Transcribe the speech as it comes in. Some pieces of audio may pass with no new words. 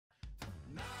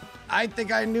I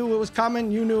think I knew it was coming.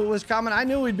 You knew it was coming. I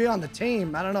knew he'd be on the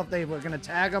team. I don't know if they were going to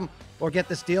tag him or get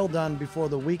this deal done before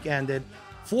the week ended.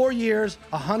 4 years,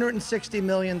 $160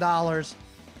 million.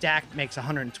 Dak makes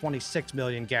 $126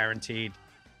 million guaranteed.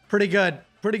 Pretty good.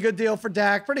 Pretty good deal for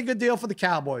Dak. Pretty good deal for the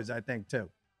Cowboys, I think, too.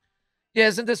 Yeah,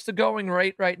 isn't this the going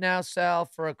rate right now, Sal,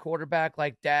 for a quarterback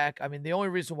like Dak? I mean, the only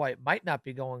reason why it might not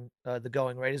be the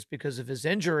going rate is because of his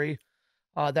injury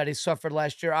that he suffered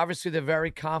last year. Obviously, they're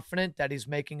very confident that he's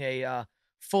making a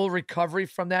full recovery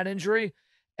from that injury.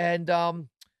 And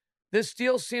this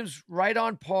deal seems right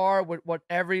on par with what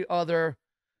every other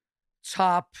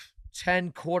top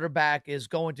 10 quarterback is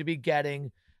going to be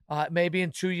getting. Maybe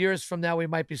in 2 years from now, we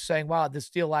might be saying, wow, this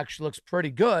deal actually looks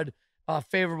pretty good.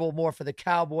 Favorable more for the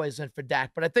Cowboys than for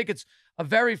Dak. But I think it's a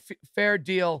very fair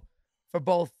deal for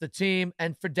both the team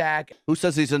and for Dak. Who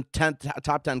says he's a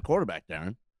top 10 quarterback,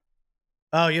 Darren?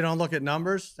 Oh, you don't look at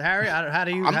numbers, Harry? How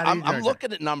do you? I'm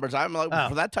looking at numbers. I'm like,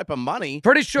 for that type of money.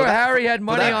 Pretty sure Harry had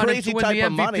money on him to win the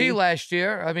MVP money, last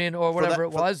year. I mean, or whatever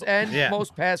it was, and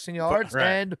most passing yards.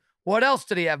 And what else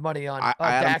did he have money on?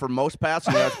 I had him for most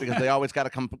passing yards because they always got to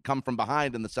come from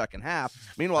behind in the second half.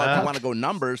 Meanwhile, if you want to go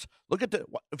numbers, look at if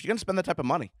you're going to spend that type of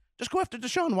money, just go after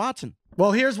Deshaun Watson.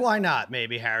 Well, here's why not,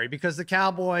 maybe, Harry, because the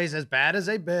Cowboys, as bad as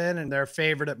they've been, and they're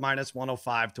favored at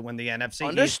 -105 to win the NFC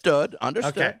Understood. East.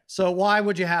 Okay, so why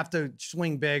would you have to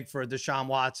swing big for Deshaun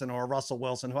Watson or Russell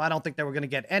Wilson, who I don't think they were going to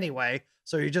get anyway?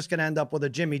 So you're just going to end up with a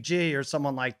Jimmy G or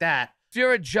someone like that. If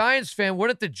you're a Giants fan,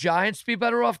 wouldn't the Giants be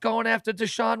better off going after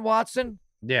Deshaun Watson?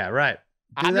 Yeah, right.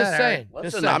 I'm just saying.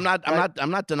 Listen, I'm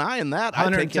not denying that. I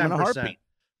take him in a heartbeat.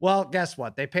 Well, guess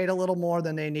what? They paid a little more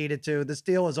than they needed to. This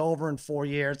deal is over in 4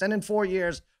 years. And in 4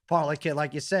 years, Parlay Kid,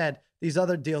 like you said, these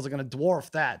other deals are going to dwarf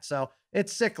that. So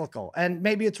it's cyclical. And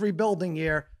maybe it's rebuilding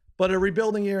year, but a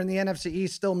rebuilding year in the NFC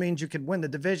East still means you can win the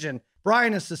division.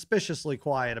 Brian is suspiciously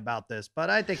quiet about this,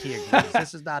 but I think he agrees.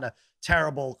 This is not a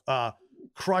terrible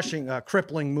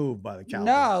crippling move by the Cowboys.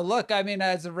 No, look, I mean,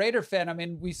 as a Raider fan, I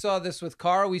mean, we saw this with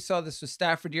Carr. We saw this with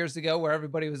Stafford years ago where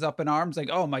everybody was up in arms like,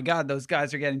 oh, my God, those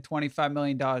guys are getting $25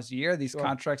 million a year. These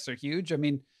contracts are huge. I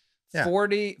mean,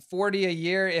 40 a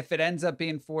year, if it ends up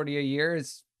being 40 a year,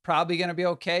 is probably going to be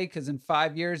okay because in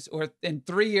 5 years or in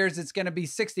 3 years, it's going to be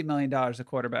 $60 million a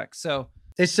quarterback. So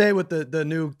they say with the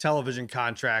new television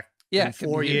contract, in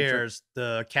 4 years,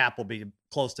 the cap will be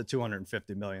close to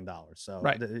 $250 million. So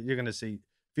you're going to see,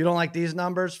 if you don't like these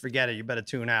numbers, forget it. You better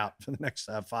tune out for the next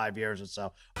 5 years or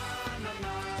so.